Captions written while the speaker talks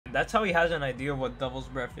That's how he has an idea of what Devil's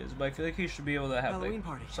Breath is, but I feel like he should be able to have Halloween like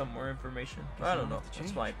party. some more information. Guess I I'll don't know. have to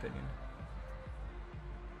That's change. my opinion.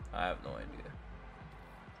 I have no idea.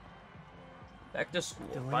 Back to school.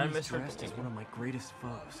 Find Delaney's Mr. dressed as one of my greatest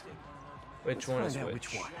foes. Which Let's one find is out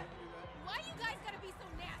which? one. Why you guys gotta be so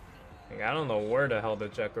nasty? Like, I don't know where the hell to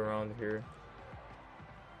check around here.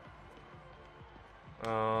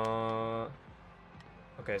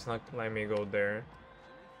 Okay, it's not letting me go there.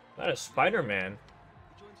 That is Spider-Man.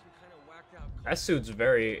 That suit's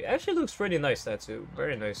very... Actually looks pretty nice, that suit.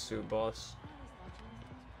 Very nice suit, boss.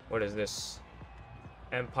 What is this?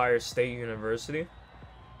 Empire State University?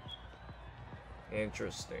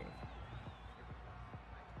 Interesting.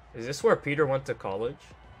 Is this where Peter went to college?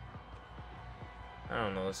 I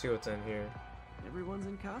don't know. Let's see what's in here. Everyone's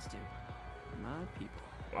in costume. My people.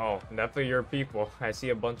 Oh, definitely your people. I see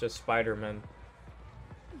a bunch of Spider-Men.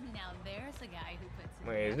 Now there's a guy who puts.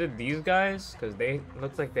 Wait, is it these guys? Because they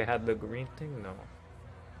look like they had the green thing? No.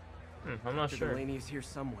 I'm not sure. Delaney is here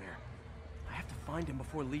somewhere. I have to find him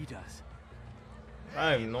before Lee does.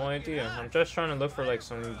 I have no idea. I'm just trying to look for like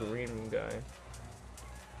some green guy.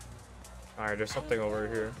 Alright, there's something over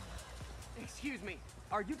here. Excuse me.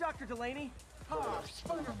 Are you Dr. Delaney? Ah,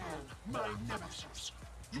 Spider-Man, my nemesis.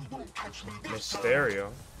 You won't catch me this Mysterio.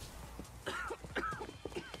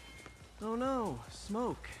 Oh no,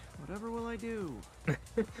 smoke. Whatever will I do?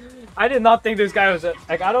 I did not think this guy was a,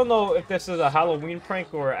 like, I don't know if this is a Halloween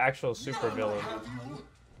prank or an actual super villain.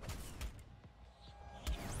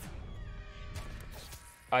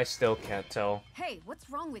 I still can't tell. Hey, what's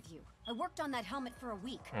wrong with you? I worked on that helmet for a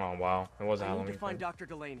week. Oh wow, it was a I need Halloween to find prank. Dr.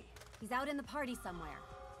 Delaney. He's out in the party somewhere.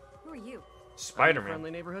 Who are you? Spider-Man.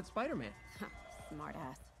 Friendly neighborhood Spider-Man. Smart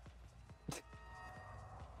ass.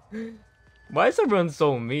 Why is everyone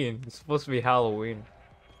so mean? It's supposed to be Halloween.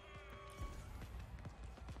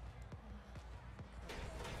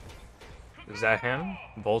 Is that him?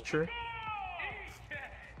 Vulture?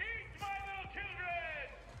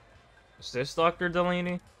 Is this Dr.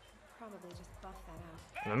 Delaney? Probably just buff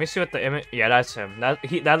that out. Let me see what the image. Yeah, that's him.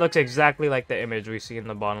 That looks exactly like the image we see in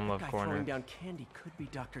the bottom left Guy corner. throwing down candy could be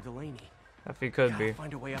Dr. Delaney. If he could Gotta be.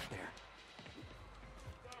 find a way up there.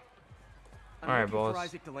 I'm All right, looking for boss.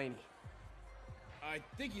 Isaac Delaney. I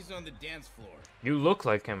think he's on the dance floor. You look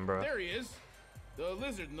like him, bro. There he is. The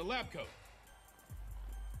lizard in the lab coat.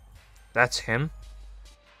 That's him.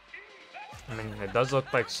 I mean, it does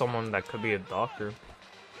look like someone that could be a doctor.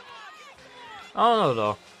 I don't know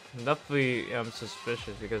though. Definitely am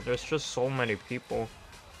suspicious because there's just so many people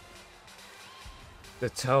to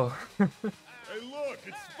tell. Hey, look,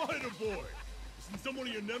 it's Spider-Boy. Isn't someone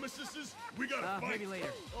of your nemesises? We gotta fight. Maybe later.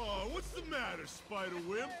 Oh, what's the matter,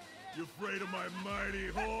 Spider-Wimp? You afraid of my mighty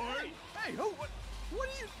horn? Hey, who? What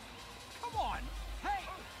are you? Come on. Hey.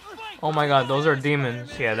 Oh my god, those are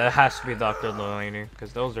demons. Yeah, that has to be Dr. Delaney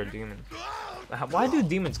because those are demons. Why do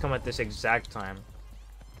demons come at this exact time?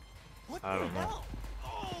 I don't know.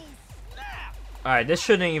 Alright, this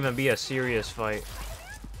shouldn't even be a serious fight.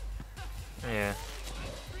 Yeah.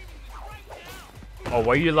 Oh,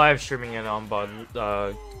 what are you live streaming it on, bud?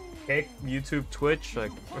 Kick, YouTube, Twitch?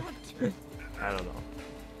 Like, I don't know.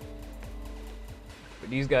 But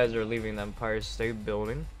these guys are leaving the Empire State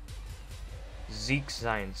Building. Zeke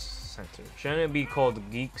Science Center. Shouldn't it be called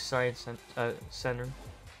Geek Science Center?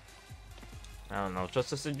 I don't know,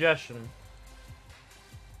 just a suggestion.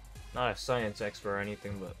 Not a science expert or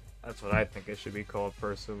anything, but that's what I think it should be called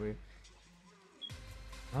personally.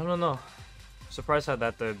 I don't know. Surprised how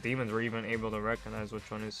that the demons were even able to recognize which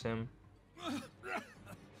one is him.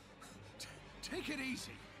 Take it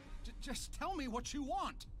easy. Just tell me what you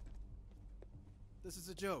want. This is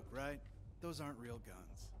a joke, right? Those aren't real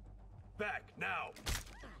guns. Back now.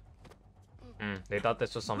 They thought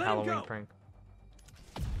this was some Let him Halloween go. prank.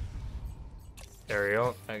 There we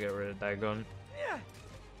go. I get rid of that gun.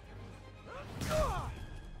 Alright,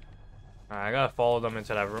 I gotta follow them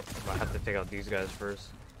into that room. I have to take out these guys first.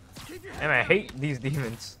 Damn, I hate these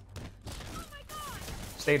demons.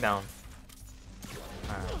 Stay down.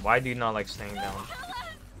 Alright, why do you not like staying down?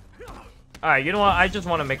 Alright, you know what? I just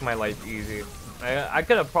want to make my life easy. I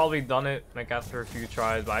could have probably done it like after a few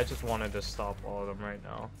tries, but I just wanted to stop all of them right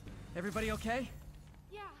now. Everybody okay?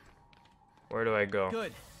 Yeah. Where do I go?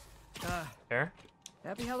 Good. Here?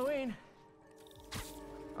 Happy Halloween.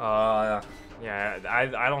 Yeah,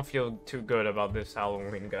 I don't feel too good about this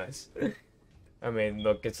Halloween, guys. I mean,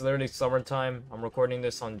 look, it's literally summertime. I'm recording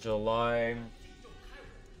this on July...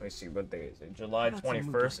 Let me see, what day is it? July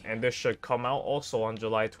 21st, and this should come out also on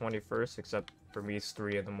July 21st, except for me it's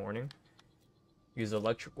 3 in the morning. Use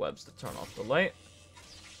electric webs to turn off the light.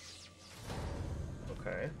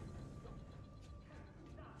 Okay.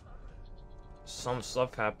 some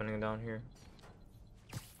stuff happening down here.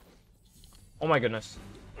 Oh my goodness.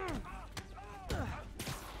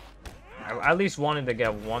 I at least wanted to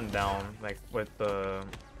get one down, like with the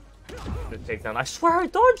takedown. I swear I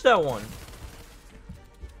dodged that one.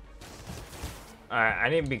 Alright, I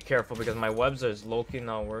need to be careful because my webs is low-key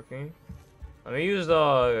not working. Let me use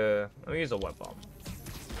a web bomb.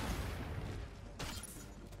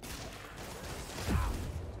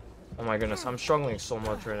 Oh my goodness, I'm struggling so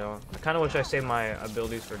much right now. I kind of wish I saved my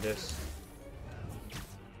abilities for this.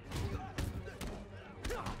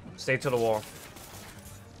 Stay to the wall.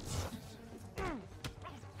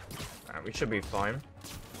 Alright, we should be fine.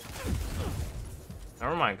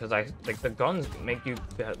 Never mind, because like the guns make you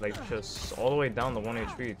like just all the way down to 1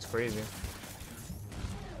 HP. It's crazy.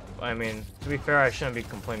 I mean, to be fair, I shouldn't be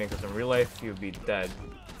complaining because in real life you'd be dead,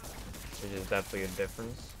 which is definitely a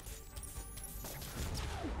difference.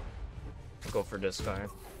 Go for this guy.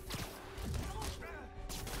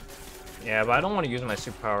 Yeah, but I don't want to use my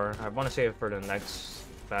superpower. I want to save it for the next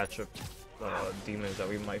batch of demons that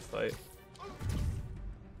we might fight.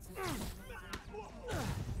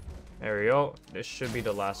 There we go. This should be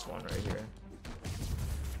the last one right here.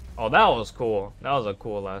 Oh, that was cool. That was a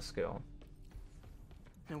cool last skill.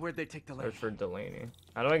 And where'd they take the lady? Search for Delaney.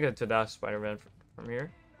 How do I get to that Spider-Man from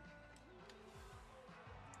here?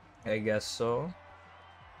 I guess so.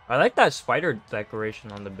 I like that spider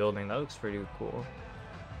decoration on the building. That looks pretty cool.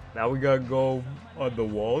 Now we gotta go on the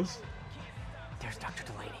walls. There's Dr.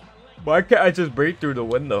 Delaney. Why can't I just break through the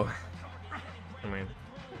window? I mean,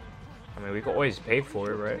 we can always pay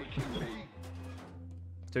for it, right?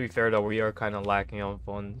 To be fair, though, we are kind of lacking on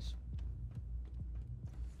funds.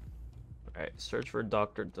 Alright, search for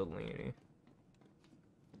Dr. Delaney.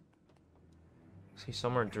 Is he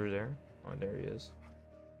somewhere through there? Oh, there he is.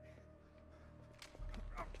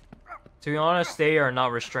 To be honest, they are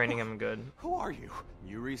not restraining him good. Who are you?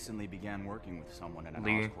 You recently began working with someone in an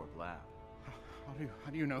Lee. Oscorp lab.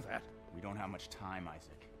 How do you know that? We don't have much time,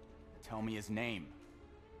 Isaac. Tell me his name.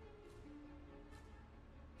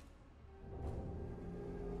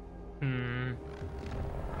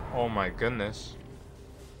 Oh my goodness.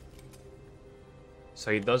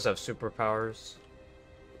 So he does have superpowers.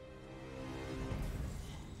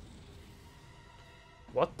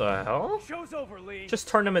 What the hell? Show's over, Lee. Just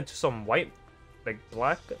turned him into some white, like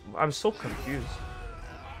black. I'm so confused.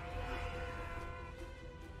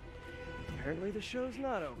 Apparently the show's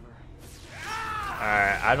not over.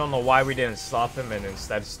 Alright, I don't know why we didn't stop him and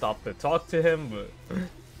instead stop to talk to him, but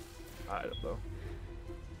I don't know.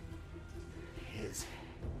 His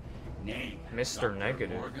name. Mr. Dr.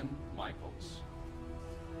 Negative. Morgan Michaels.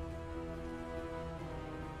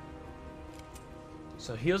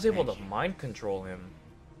 So he was able to mind control him.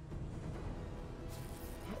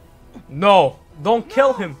 No! Don't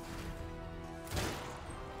kill him!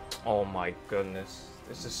 Oh my goodness.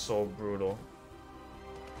 This is so brutal.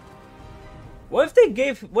 What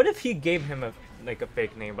if he gave him a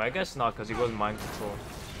fake name? But I guess not, because he was mind control.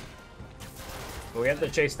 But we have to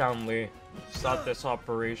chase down Lee. Stop this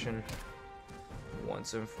operation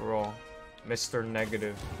once and for all. Mr.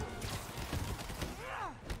 Negative.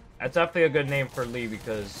 That's definitely a good name for Lee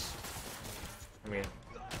because, I mean,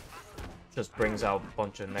 just brings out a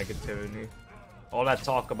bunch of negativity. All that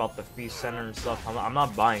talk about the Feast Center and stuff, I'm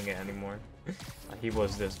not buying it anymore. He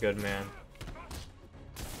was this good, man.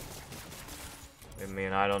 I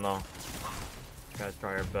mean, I don't know. Gotta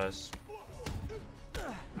try our best.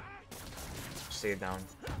 Stay down.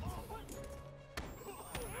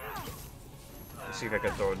 Let's see if I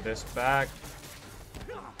can throw this back.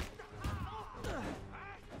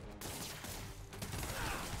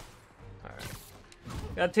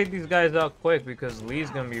 Gotta take these guys out quick because Lee's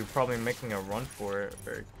gonna be probably making a run for it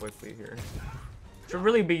very quickly here. Should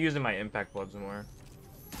really be using my impact webs more.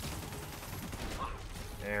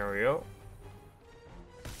 There we go.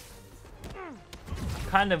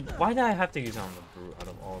 Kind of. Why did I have to use it on the Brute out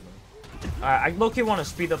of all of them? I low-key want to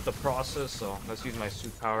speed up the process, so let's use my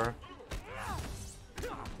suit power.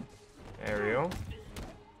 There we go.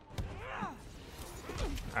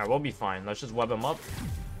 Alright, we'll be fine. Let's just web him up.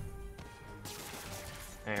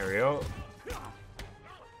 There we go.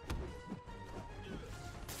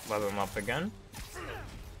 Web him up again.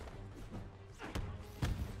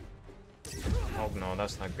 Oh no,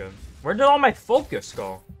 that's not good. Where did all my focus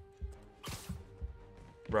go?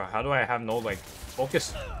 Bro, how do I have no, like,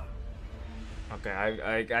 focus? Okay,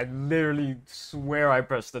 I literally swear I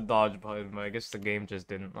pressed the dodge button, but I guess the game just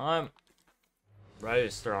didn't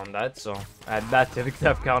register on that, so add that to the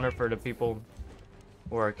theft counter for the people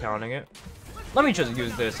who are counting it. Let me just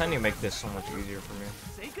use this. I need to make this so much easier for me.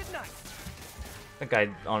 Say goodnight. think I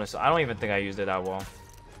honestly, I don't even think I used it that well.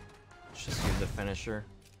 Let's just use the finisher.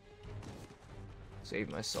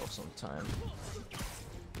 Save myself some time.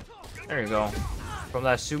 There you go. From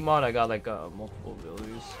that suit mod, I got like multiple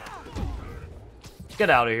abilities.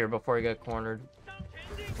 Get out of here before you get cornered.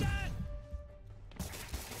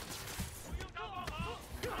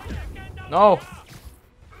 No.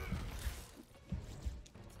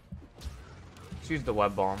 Let's use the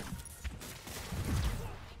web bomb.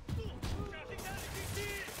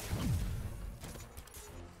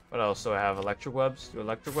 What else do I have? Electric webs? Do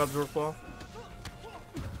electric webs work well?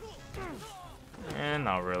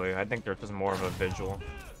 Not really. I think they're just more of a visual.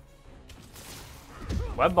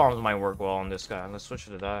 Web bombs might work well on this guy. Let's switch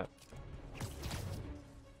to that.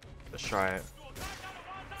 Let's try it.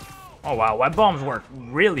 Oh wow, web bombs work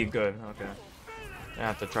really good. Okay. I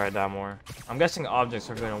have to try that more. I'm guessing objects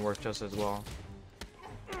are going to work just as well.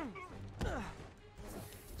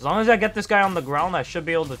 As long as I get this guy on the ground, I should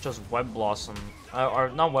be able to just web blossom. Or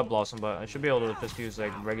not web blossom, but I should be able to just use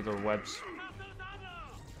like regular webs.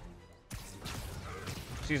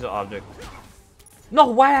 Let's use the object. No,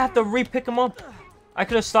 why I have to re-pick him up? I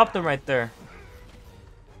could have stopped him right there.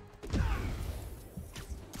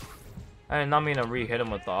 I did not mean to re-hit him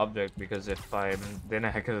with the object, because if I didn't,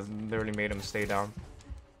 I could have literally made him stay down.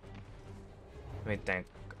 Let me think.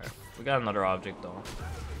 Okay. We got another object though.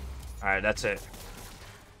 Alright, that's it.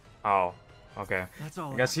 Oh, okay. That's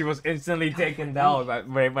all. I guess he was instantly taken down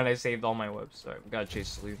right when I saved all my webs. Alright, we gotta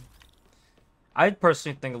chase Lee. I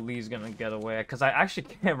personally think Lee's gonna get away, because I actually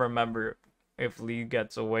can't remember if Lee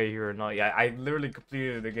gets away here or not. Yeah, I literally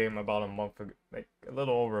completed the game about a month ago, like a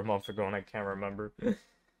little over a month ago, and I can't remember.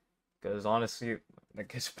 Because honestly,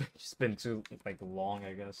 like it's been too like long,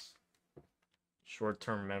 I guess.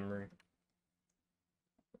 Short-term memory.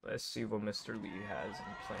 Let's see what Mr. Lee has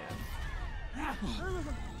in plan.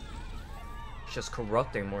 It's just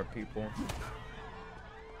corrupting more people.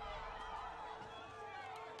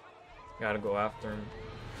 Gotta go after him.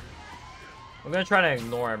 I'm gonna try to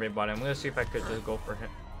ignore everybody. I'm gonna see if I could just go for him.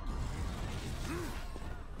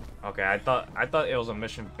 Okay, I thought it was a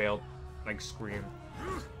mission failed, like scream.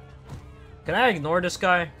 Can I ignore this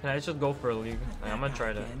guy? Can I just go for a league? Like, I'm gonna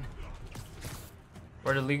try to.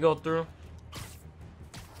 Where did Lee go through?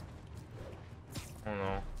 I don't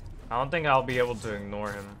know. I don't think I'll be able to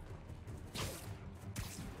ignore him.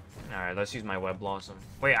 Alright, let's use my web blossom.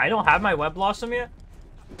 Wait, I don't have my web blossom yet?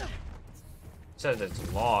 It says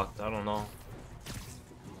it's locked. I don't know.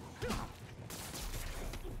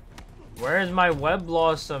 Where is my web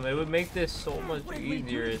blossom? It would make this so much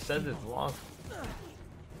easier. It says it's locked.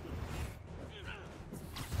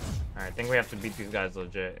 Alright, I think we have to beat these guys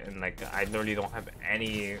legit. And like, I literally don't have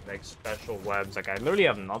any like special webs. Like, I literally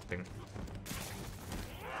have nothing.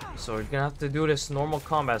 So we're gonna have to do this normal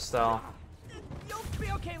combat style. You'll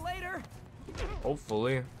be okay later.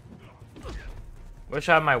 Hopefully. Wish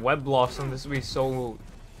I had my web blossom. This would be so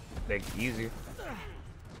like easy.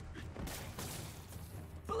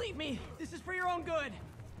 Believe me, this is for your own good.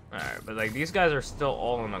 Alright, but like these guys are still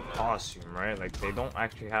all in a costume, right? Like they don't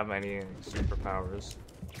actually have any superpowers.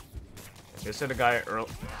 This is the guy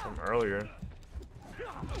from earlier.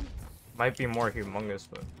 Might be more humongous,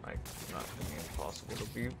 but like not really impossible to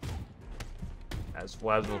beat. As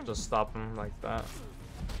webs will just stop him like that.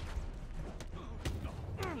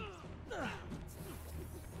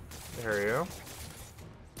 There you go.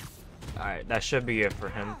 Alright, that should be it for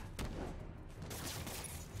him.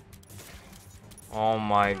 Oh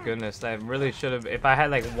my goodness, that really should have. If I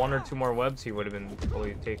had like 1 or 2 more webs, he would have been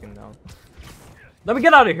fully taken down. Let me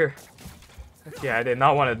get out of here. Yeah, I did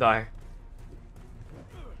not want to die.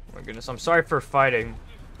 Oh my goodness, I'm sorry for fighting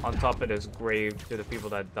on top of this grave to the people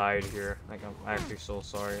that died here. Like, I'm actually so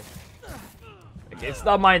sorry. Like, it's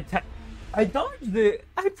not my intent. I dodged it.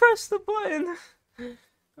 I pressed the button.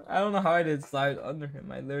 I don't know how I did slide under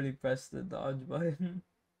him. I literally pressed the dodge button.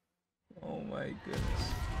 Oh my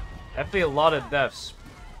goodness. Definitely a lot of deaths.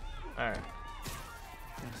 Alright.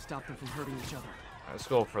 Gotta stop them from hurting each other. Let's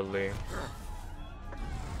go for Lee.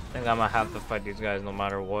 I think I might have to fight these guys no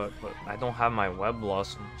matter what, but I don't have my web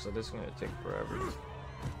blossom, so this is gonna take forever.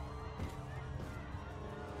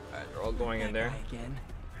 Alright, they're all going in there.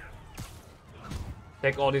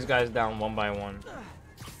 Take all these guys down one by one.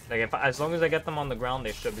 Like as long as I get them on the ground,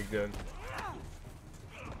 they should be good.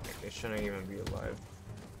 Like, they shouldn't even be alive.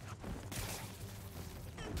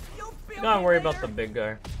 Don't worry about the big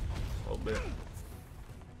guy. A little bit.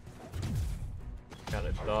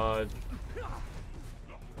 Gotta dodge.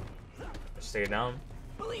 Stay down.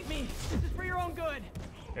 Believe me, this is for your own good.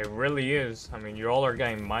 It really is. I mean, you all are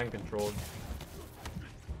getting mind controlled.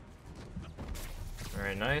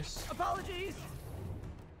 Alright, nice. Apologies.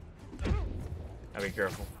 Gotta be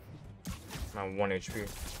careful. I'm at 1 HP.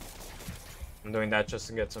 I'm doing that just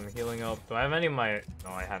to get some healing up. Do I have any of my...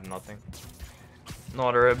 No, I have nothing. No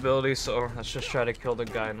other ability, so let's just try to kill the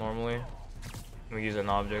guy normally. We use an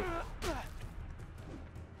object.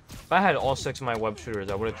 If I had all 6 of my web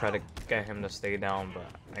shooters, I would have tried to get him to stay down, but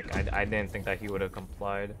like, I didn't think that he would have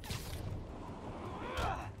complied.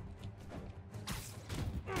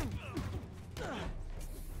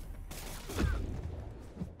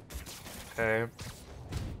 Okay.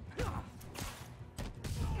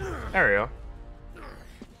 There we go.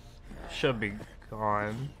 Should be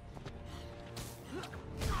gone.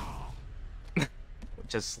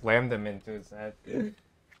 Just slammed him into his head.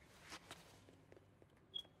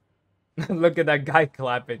 Look at that guy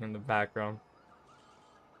clapping in the background.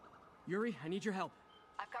 Yuri, I need your help.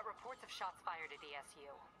 I've got reports of shots fired at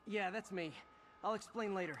ESU. Yeah, that's me. I'll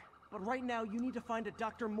explain later. But right now, you need to find a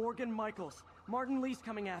Dr. Morgan Michaels. Martin Lee's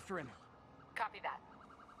coming after him. Copy that.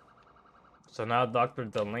 So now Dr.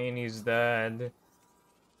 Delaney's dead.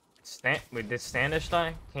 Wait, did Standish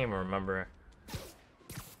die? Can't even remember.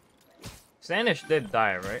 Standish did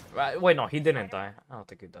die, right? Wait, no, he didn't die. I don't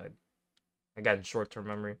think he died. I got short-term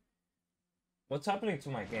memory. What's happening to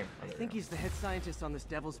my game? I think he's the head scientist on this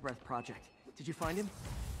Devil's Breath project. Did you find him?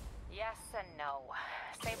 Yes and no.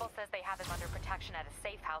 Sable says they have him under protection at a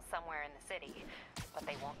safe house somewhere in the city, but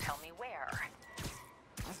they won't tell me where.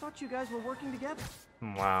 I thought you guys were working together.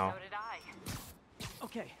 Wow. So did I.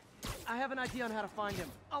 Okay, I have an idea on how to find him.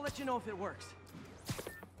 I'll let you know if it works.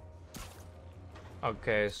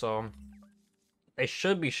 Okay, so they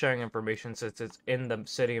should be sharing information since it's in the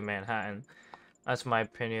city of Manhattan. That's my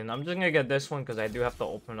opinion. I'm just gonna get this one because I do have to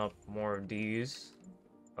open up more of these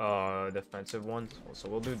defensive ones. So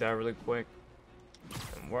we'll do that really quick.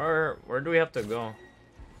 And where do we have to go?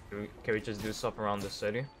 Can we just do stuff around the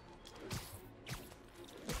city?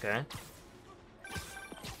 Okay.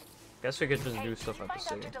 Guess we could just do stuff at the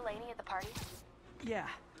city. Dr. Delaney at the party? Yeah,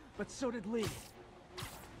 but so did Lee.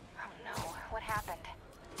 Oh no, what happened?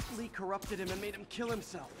 Lee corrupted him and made him kill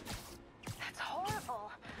himself. That's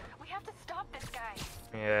horrible. We have to stop this guy.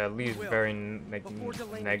 Yeah, Lee's very Before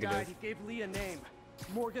Delaney negative. died, he gave Lee a name.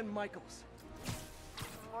 Morgan Michaels.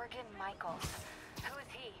 Morgan Michaels. Who is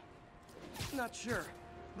he? Not sure,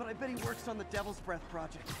 but I bet he works on the Devil's Breath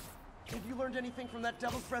project. Have you learned anything from that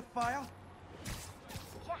Devil's Breath file?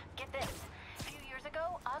 Yeah, get this. A few years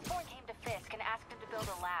ago, Osborn came to Fisk and asked him to build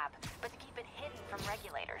a lab, but to keep it hidden from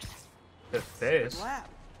regulators. The Fisk? Lab?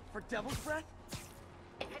 For Devil's Breath?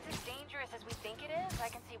 If it's as dangerous as we think it is, I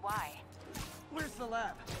can see why. Where's the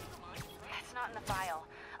lab? It's not in the file.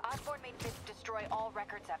 Osborn made Fisk destroy all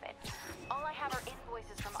records of it. All I have are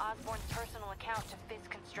invoices from Osborn's personal account to Fisk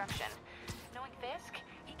Construction. Knowing Fisk,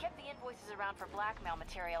 he kept the invoices around for blackmail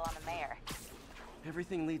material on the mayor.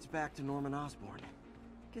 Everything leads back to Norman Osborn.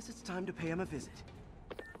 Guess it's time to pay him a visit.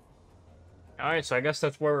 Alright, so I guess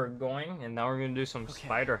that's where we're going, and now we're gonna do some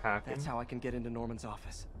spider hacking. That's how I can get into Norman's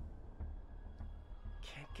office.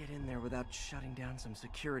 Can't get in there without shutting down some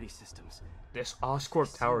security systems. This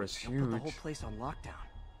Oscorp tower is They'll put the whole huge. place on lockdown.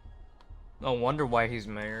 No wonder why he's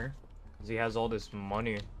mayor. Because he has all this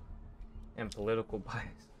money and political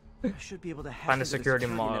bias. I should be able to hack Find a into the security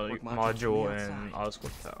network module from the in outside.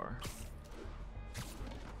 Oscorp tower.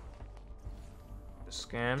 The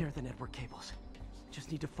scan. There are the network cables.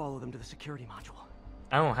 Just need to follow them to the security module.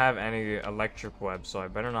 I don't have any electric web, so I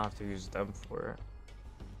better not have to use them for it.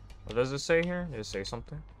 What does it say here? Does it say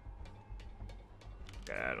something?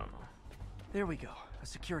 I don't know. There we go. A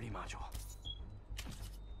security module.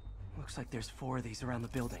 Looks like there's 4 of these around the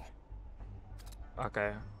building.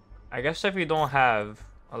 Okay. I guess if you don't have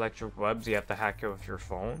electric webs, you have to hack it with your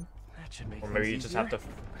phone. That should make Or maybe you things just easier. have to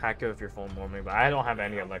hack it with your phone normally, but I don't have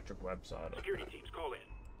any electric webs, so I don't. Security teams, call in.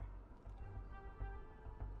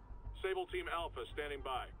 Sable Team Alpha standing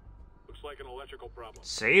by. Looks like an electrical problem.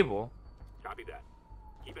 Sable? Copy that.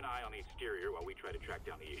 Keep an eye on the exterior while we try to track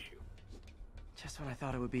down the issue. Just when I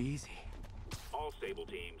thought it would be easy. All Sable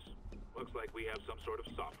teams. Looks like we have some sort of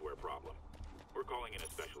software problem. We're calling in a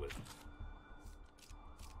specialist.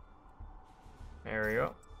 There we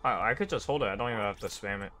go. I could just hold it. I don't even have to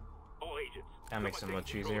spam it. All agents. That makes it someone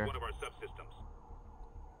much take control easier. of one of our subsystems.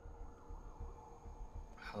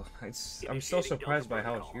 I'm still surprised by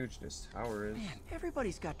how huge this tower is. Man,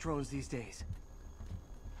 everybody's got drones these days.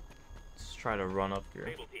 Let's try to run up here.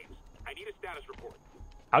 Sable teams, I need a status report.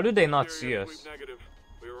 How did they not see Area us? sweep negative.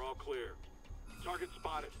 We are all clear. Target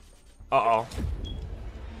spotted. Uh-oh.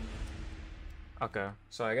 Okay,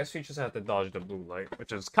 so I guess we just have to dodge the blue light,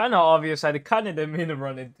 which is kind of obvious. I kind of didn't mean to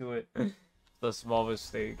run into it. The small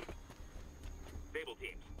mistake. Sable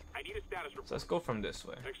teams, I I need a status report. So let's go from this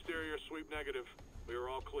way. Exterior sweep negative. We are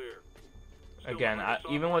all clear. Still Again,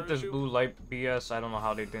 even with this blue light BS, I don't know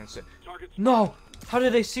how they didn't see. Target's No! How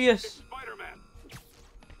did they see us? Spider-Man.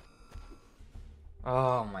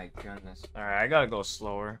 Oh my goodness. Alright, I gotta go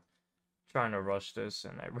slower. Trying to rush this,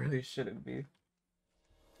 and I really shouldn't be.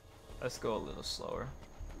 Let's go a little slower.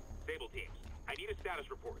 Stable teams, I need a status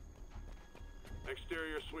report.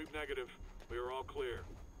 Exterior sweep negative. We are all clear.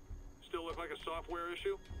 Still look like a software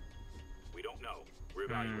issue? We don't know. We're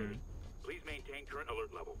evaluating. Please maintain current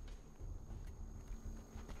alert level.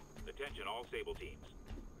 Attention all stable teams.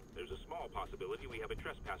 There's a small possibility we have a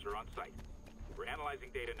trespasser on site. We're analyzing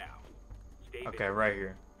data now. Stay Okay, vigilant. right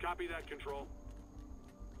here. Copy that, Control.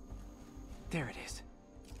 There it is.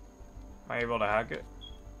 Am I able to hack it?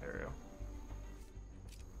 There we go.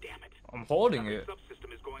 Damn it. I'm holding Another it.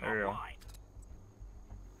 subsystem is going There we go. offline.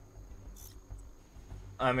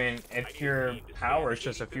 I mean, if your power is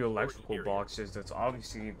just a few electrical boxes, that's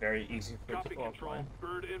obviously very easy for it to Copy, go Control. offline.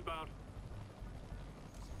 Bird inbound.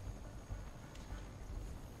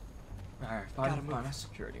 Alright, Gotta move. find a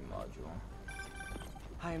security module.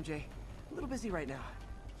 Hi, MJ. A little busy right now.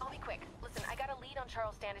 I'll be quick. Listen, I got a lead on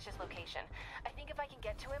Charles Standish's location. I think if I can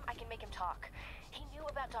get to him, I can make him talk. He knew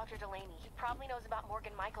about Dr. Delaney. He probably knows about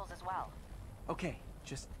Morgan Michaels as well. Okay,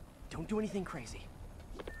 just don't do anything crazy.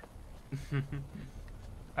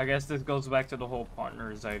 I guess this goes back to the whole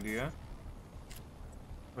partners idea,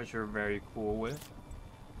 which you're very cool with.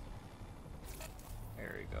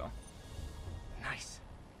 There we go. Nice.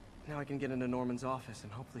 Now I can get into Norman's office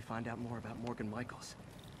and hopefully find out more about Morgan Michaels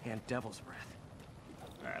and Devil's Breath.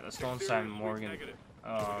 Alright, let's go inside Morgan.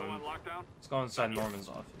 On lockdown? Let's go inside Norman's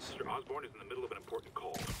office. Mr. Osborn is in the middle of an important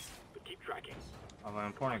call, but keep tracking. Of an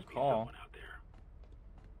important Must be call. someone out there.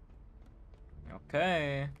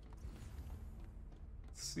 Okay.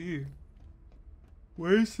 Let's see.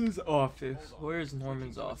 Where's his office? Where's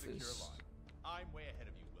Norman's office? I'm way ahead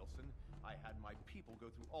of you, Wilson. I had my people go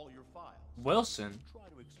through all your files. Wilson? Try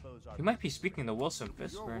to expose our You might be speaking to Wilson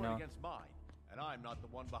Fisk your right word now. against mine, and I'm not the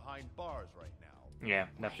one behind bars right now. Yeah,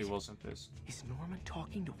 definitely Wilson Fisk. Is Norman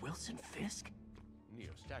talking to Wilson Fisk?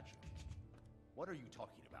 Neo statue. What are you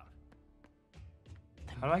talking about?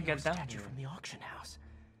 The How do I Neo get down statue here? from the auction house.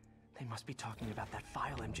 They must be talking about that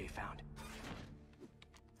file MJ found.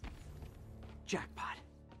 Jackpot.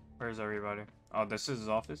 Where's everybody? Oh, this is his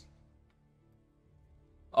office?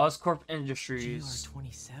 Oscorp Industries.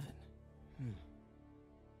 GR27.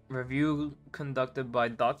 Review conducted by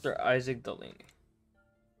Dr. Isaac Delaney.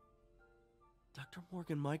 Dr.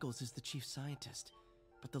 Morgan Michaels is the chief scientist,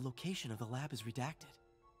 but the location of the lab is redacted.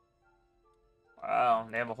 Wow,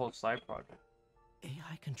 they have a whole side project.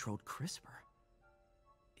 AI-controlled CRISPR.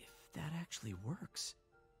 If that actually works,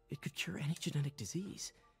 it could cure any genetic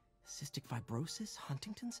disease. Cystic fibrosis,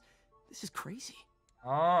 Huntington's. This is crazy.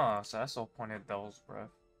 Ah, so that's the whole point of Devil's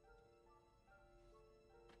Breath.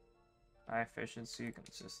 High efficiency,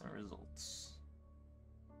 consistent results.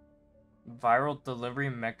 Viral delivery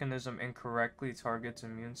mechanism incorrectly targets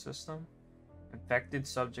immune system. Infected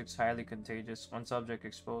subjects highly contagious. One subject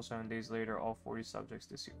exposed 7 days later, all 40 subjects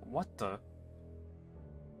deceased. What the?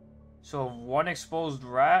 So one exposed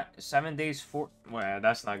rat, 7 days, well,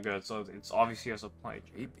 that's not good. So it's obviously a supply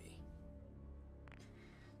chain.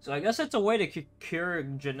 So I guess it's a way to cure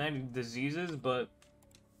genetic diseases, but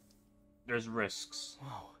there's risks.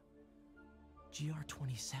 Whoa.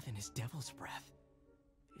 GR27 is Devil's Breath.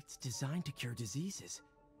 It's designed to cure diseases,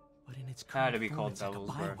 but in its current Had to be form, called it's like a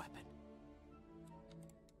Devil's Breath. bioweapon.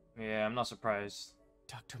 Yeah, I'm not surprised.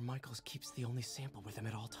 Dr. Michaels keeps the only sample with him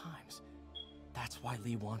at all times. That's why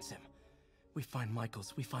Lee wants him. We find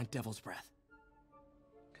Michaels, we find Devil's Breath.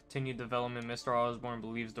 Continued development. Mr. Osborn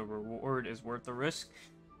believes the reward is worth the risk.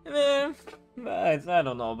 I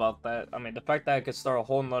don't know about that. I mean, the fact that I could start a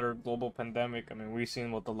whole nother global pandemic, I mean, we've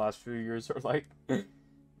seen what the last few years are like.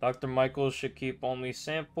 Dr. Michaels should keep only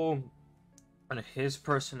sample and his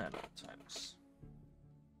person at all times.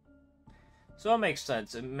 So it makes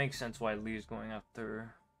sense. It makes sense why Lee's going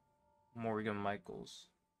after Morgan Michaels.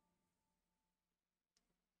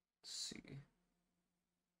 Let's see.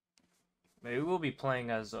 Maybe we'll be playing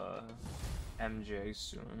as MJ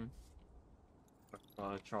soon.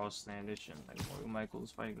 Charles Standish and Morgan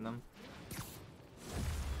Michaels fighting them.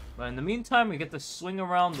 But in the meantime, we get to swing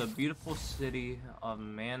around the beautiful city of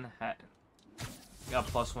Manhattan. Got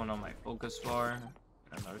 +1 on my focus bar and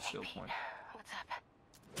another skill point. What's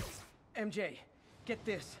up? MJ, get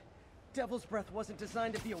this. Devil's Breath wasn't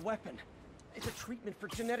designed to be a weapon. It's a treatment for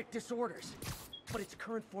genetic disorders. But its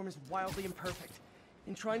current form is wildly imperfect.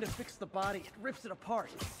 In trying to fix the body, it rips it apart.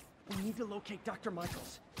 We need to locate Dr.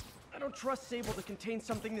 Michaels. don't trust Sable to contain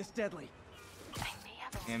something this deadly. I may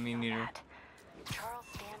have a Yeah, me lead on neither. that. Charles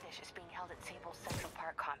Standish is being held at Sable's Central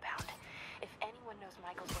Park compound. If anyone knows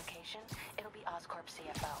Michael's location, it'll be Oscorp's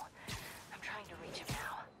CFO. I'm trying to reach him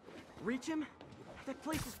now. Reach him? That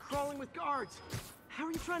place is crawling with guards. How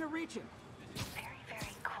are you trying to reach him? Very,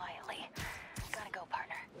 very quietly. Gotta go,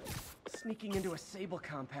 partner. Sneaking into a Sable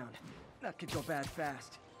compound. That could go bad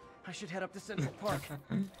fast. I should head up to Central Park.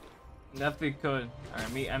 Definitely could.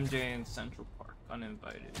 Alright, meet MJ in Central Park,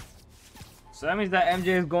 uninvited. So that means that MJ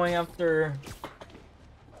is going after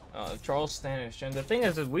Charles Standish. And the thing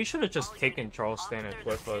is that we should have just taken Charles Standish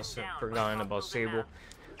with us and forgotten about Sable.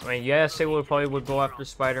 I mean, yeah, Sable probably would go after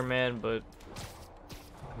Spider-Man, but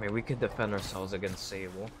I mean, we could defend ourselves against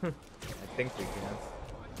Sable. I think we can.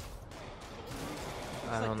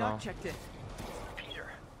 I don't know. Checked in.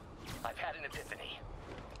 Peter, I've had an epiphany.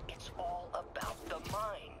 It's all about the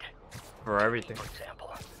mind. For everything. For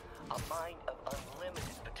example, a mind of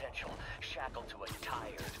unlimited potential shackled to a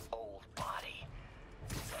tired, old body.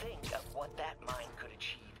 Think of what that mind could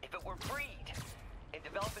achieve if it were freed. In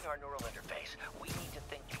developing our neural interface, we need to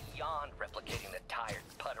think beyond replicating the tired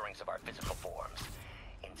putterings of our physical forms.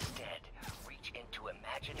 Instead, reach into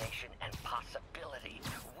imagination and possibility.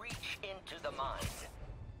 Reach into the mind.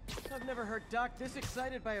 I've never heard Doc this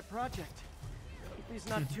excited by a project. Hope he's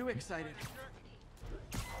not too excited.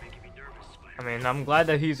 I mean, I'm glad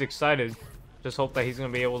that he's excited. Just hope that he's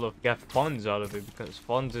gonna be able to get funds out of it, because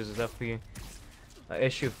funds is definitely an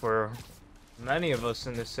issue for many of us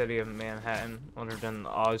in the city of Manhattan, other than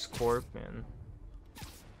Oscorp and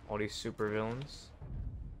all these supervillains.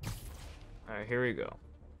 Alright, here we go.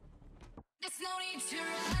 There's no need to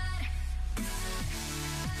run.